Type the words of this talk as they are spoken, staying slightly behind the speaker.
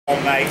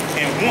night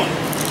and won.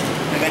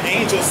 And the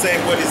angel said,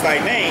 what is thy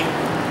name?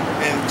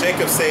 And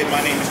Jacob said,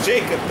 my name is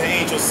Jacob. The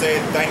angel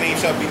said, thy name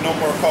shall be no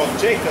more called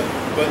Jacob,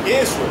 but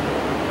Israel.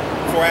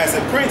 For as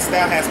a prince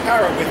thou hast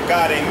power with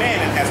God and man,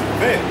 and hast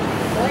prevailed.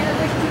 Boy, I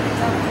wish you could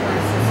talk to our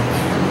sister.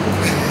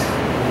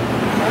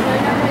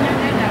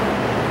 No.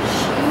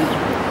 She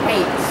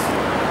hates.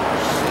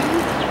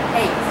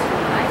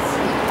 When I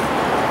see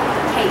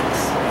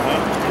hates.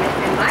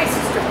 And my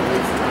sister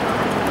believes in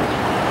God.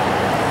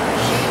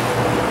 She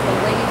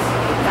believes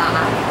in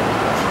God.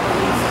 She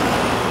believes in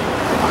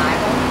the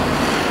Bible.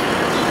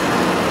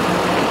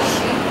 And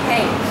she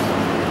hates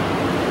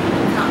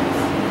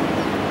cops.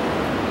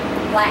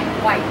 Black,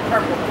 white,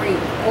 purple, green,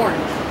 orange.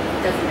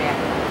 It doesn't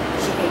matter.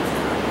 She hates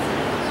cops.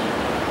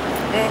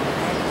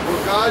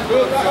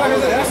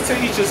 That's to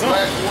each his own.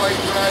 Black, white,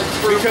 red,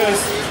 purple. Because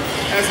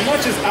as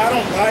much as I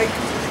don't like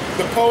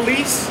the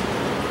police,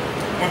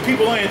 when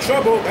people are in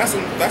trouble, that's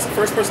the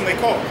first person they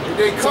call.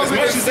 So as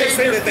much as they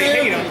say that they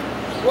hate them,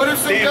 what if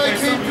some guy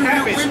came through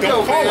your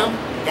window, don't call them.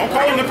 Don't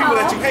call them the people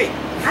that you hate.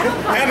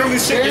 Handle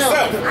this shit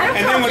yourself.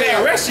 And then when they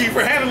arrest you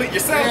for handling it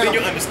yourself, then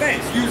you'll understand.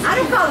 I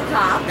don't call the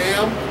cops.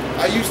 Ma'am,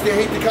 I used to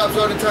hate the cops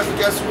all the time, but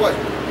guess what?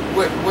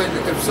 If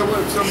some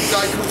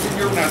guy comes in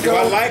your window, do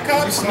I like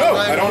cops? No,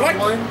 I don't like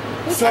them.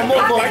 Some I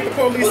don't like the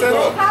police at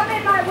all. Come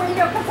in my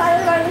window because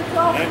I live on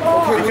the 12th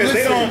floor. Because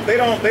they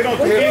don't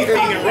do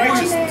anything in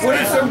righteousness. What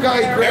if some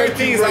guy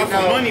everything is out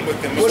for money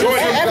with them.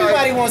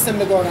 Everybody wants them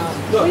to go down.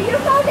 Look, will you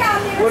go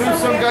down there? What if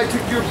some guy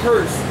took your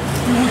purse?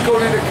 You would go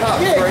to the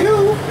cops, yeah, right?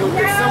 You.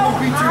 If someone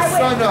beat your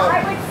son up.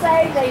 I would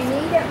say they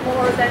need it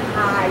more than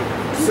I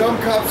do. Some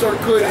cops are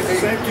good and they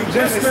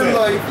risk their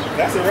life.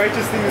 That's a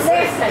righteous thing to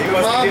say.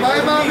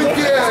 My mom and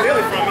dad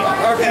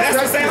are and that's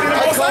the same thing the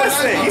Most High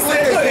said. He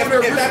said,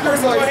 look, if that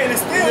person go ahead and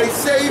steal, they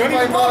saved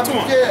my mom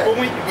and dad. But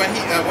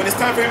when it's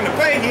time for him to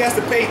pay, he has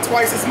to pay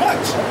twice as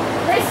much.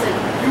 Listen,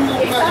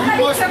 if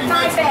somebody took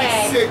my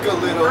bag,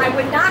 I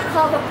would not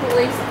call the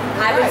police.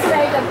 I would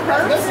say the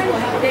person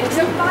that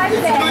took my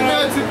bag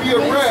needs it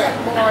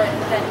more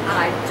than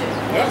I do.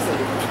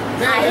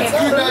 Man, it's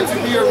good not to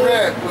be a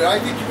rat, but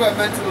I think you got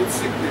mental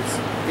sickness,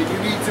 and you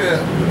need to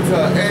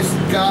ask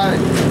God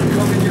to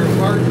come in your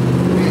heart,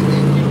 and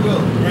He will.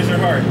 Where's your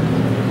heart?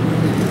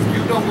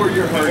 You know where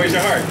your heart is. Where's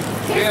your heart?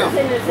 Damn.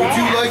 Would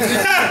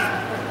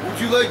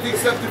you like to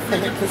accept the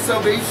free gift of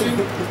salvation?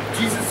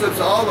 Jesus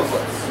loves all of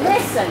us.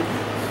 Listen,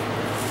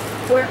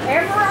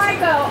 wherever I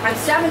go, I'm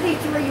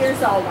 73 years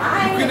old.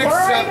 I ain't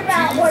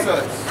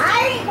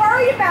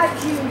worried about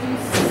you, you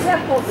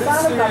simple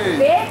son of a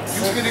bitch.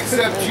 You can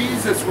accept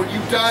Jesus. When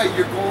you die,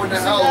 you're going to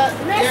hell.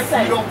 If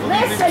you don't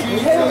believe in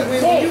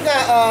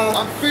Jesus.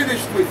 I'm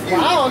finished with you.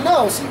 Well, I don't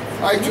know.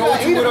 I told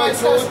you what I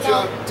told you.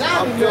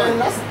 I'm done.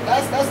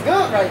 That's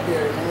good right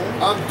there,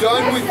 man. I'm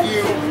done with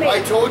you.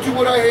 I told you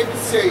what I had to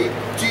say.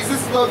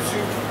 Jesus loves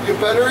you. You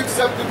better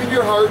accept Him in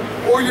your heart,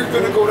 or you're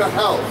going to go to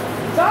hell.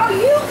 So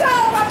you go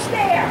up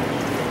there.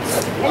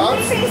 And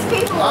leave these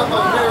people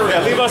alone.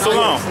 Yeah, leave us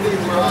alone.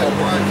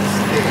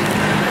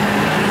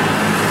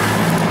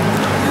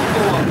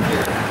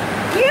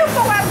 You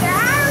go up there.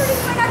 I already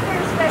went up there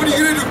and said, what are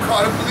you going to do,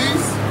 call the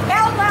police?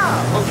 Hell no.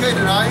 Okay,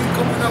 then I ain't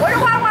coming up What do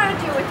here. I want to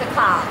do with the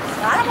cops?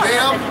 I don't want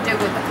nothing to do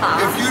with the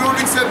cops. If you don't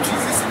accept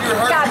Jesus in your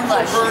heart, you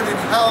will burn in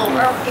hell.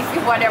 Or if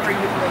you, whatever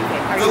you believe in.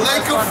 The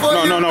lake of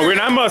fire. No, we're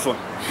not Muslim.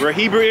 We're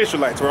Hebrew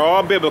Israelites. We're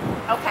all biblical.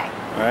 Okay.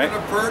 All right. You're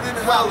going to burn in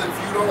hell if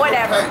you don't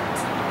whatever.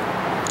 repent.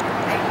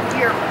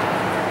 You're,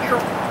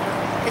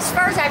 as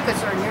far as I'm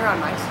concerned, you're on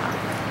my side.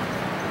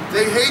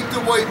 They hate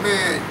the white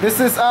man. This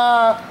is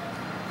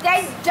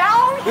They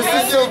don't This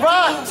hate is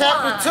Sirach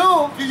chapter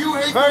 2, Do you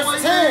hate verse the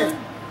white 10.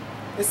 man?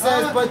 It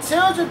says, but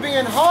children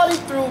being haughty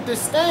through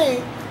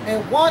disdain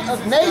and want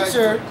of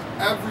nature,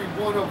 Every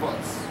one of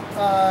us.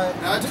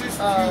 Not just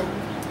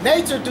you.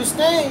 nature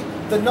disdain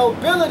the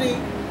nobility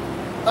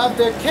of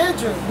their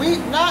kindred. Weep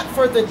not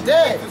for the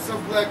dead,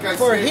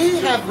 for he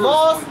have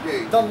lost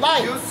the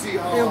life.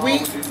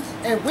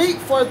 And weep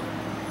for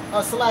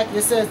Salaki.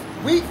 It says,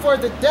 weep for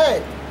the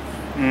dead,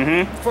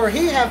 for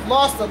he have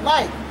lost the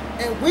life.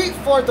 And weep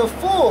for the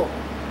fool,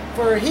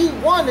 for he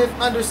wanteth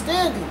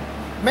understanding.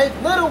 Make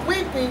little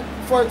weeping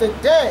for the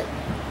dead,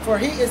 for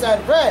he is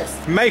at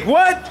rest. Make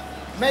what?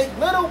 Make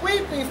little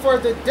weeping for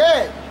the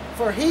dead,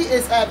 for he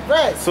is at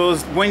rest. So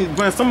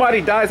when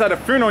somebody dies at a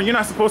funeral, you're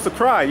not supposed to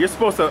cry. You're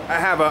supposed to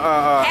have a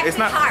happy it's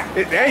not heart.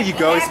 There you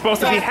go. It's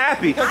supposed to be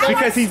happy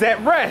because he's at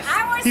rest.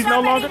 I want He's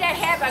somebody no longer to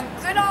have a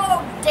good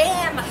old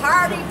damn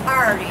hearty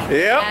party.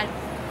 Yep.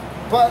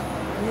 But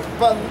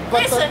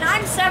listen,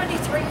 I'm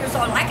 73 years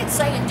old. I can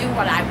say and do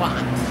what I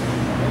want.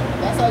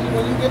 That's how you,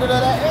 when you get to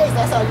that age,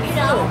 that's how you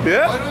feel.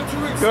 Yeah. Why don't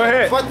you accept? Go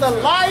ahead. But the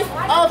life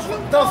of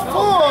the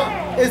fool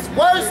is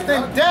worse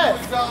than death.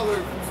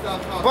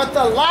 But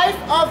the life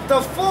of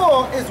the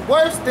fool is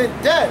worse than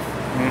death.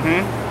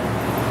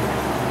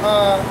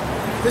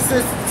 This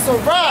is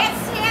Sirach.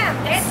 That's him.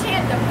 That's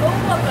him. The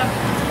fool of the.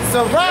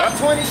 Sirach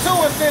 22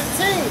 and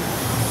 15.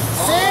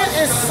 Sin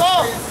is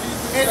salt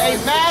in a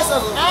mass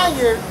of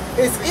iron,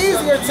 is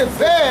easier to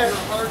bear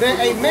than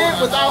a man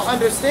without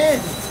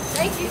understanding.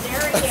 Thank you.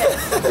 There he is.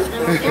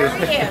 There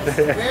he is.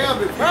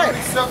 Right.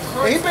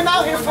 And he's been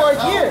out here for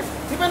a year.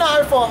 He's been out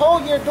here for a whole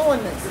year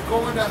doing this. You're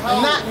going to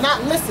hell. And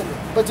not listening,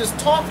 but just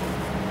talking.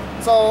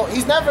 So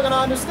he's never gonna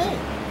understand.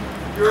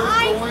 You're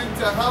going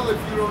to hell if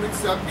you don't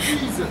accept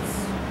Jesus.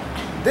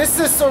 This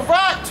is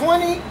Sirach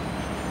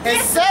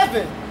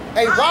 20:7.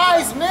 A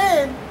wise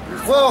man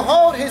will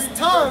hold his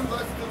tongue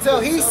till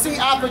he see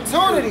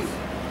opportunity,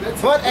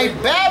 but a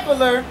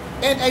babbler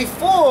and a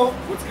fool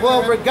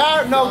will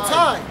regard no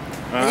time.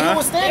 And he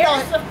will stand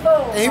out.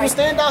 And he will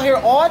stand out here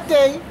all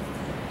day.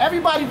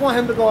 Everybody want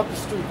him to go up the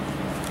street.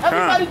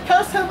 Everybody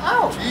curse him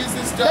out.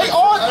 They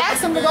all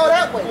ask him to go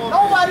that way.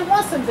 Nobody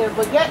wants him there,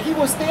 but yet he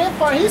will stand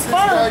for. He's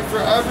firm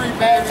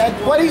at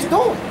what he's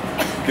doing.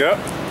 Yep.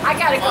 I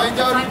gotta go. Find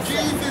out who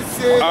Jesus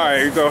is. All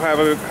right, go have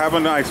a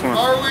nice one.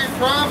 Are we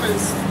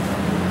promised?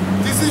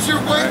 This is your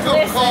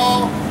wake-up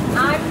call.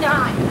 I'm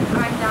not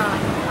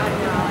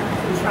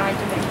trying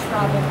to make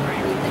trouble or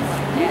anything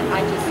like that.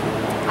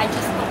 I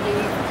just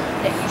believe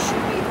that you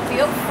should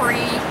feel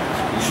free.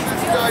 You should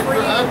feel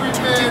free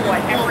to do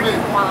whatever you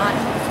want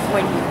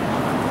when you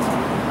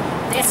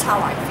want. That's how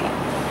I feel.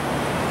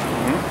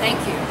 Thank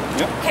you.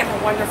 Yep. Have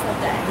a wonderful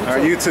day. All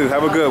right, you too.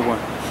 Have a good one.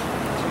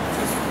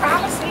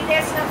 Promise me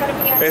that's not going to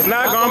be on TV. It's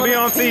not going to be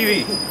on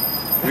TV.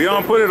 We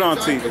don't put it on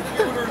TV.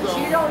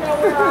 You don't know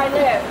where I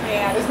live,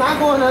 man. It's not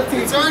going on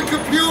TV. It's on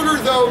computer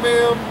though,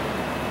 ma'am.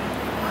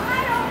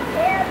 I don't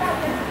care about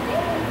the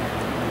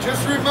thing.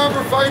 Just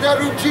remember, find out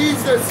who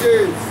Jesus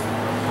is.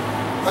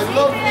 I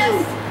love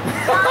you.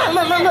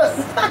 Look.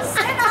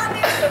 Sit on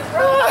this.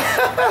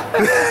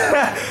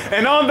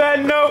 And on that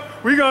note,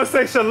 we're going to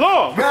say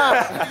shalom.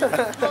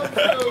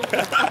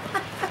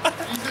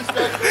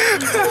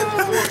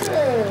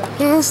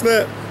 Oh,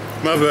 snap.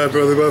 My bad,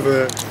 brother. My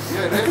bad.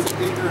 Yeah, that's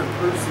an ignorant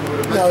person.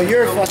 No,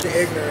 you're fucking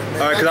ignorant,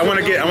 man. All right, because I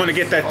want to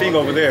get that thing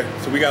over there.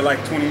 So we got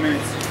like 20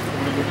 minutes. I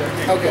want to get that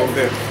thing over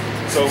there.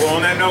 So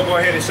on that note, go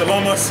ahead and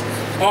shalom us.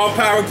 All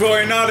power,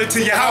 glory, and honor to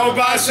Yahweh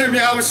Ba'ashem,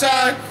 Yahweh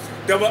Shai.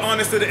 Double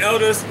honors to the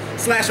elders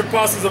 /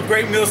 apostles of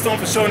Great Millstone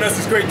for showing us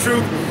this great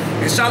truth.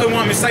 And shalom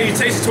and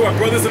salutations to our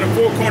brothers in the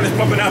four corners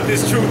pumping out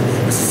this truth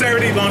with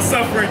sincerity, long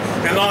suffering,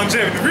 and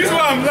longevity. The reason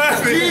why I'm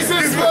laughing Jesus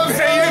is loves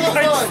all of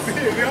us.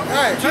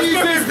 Right. Jesus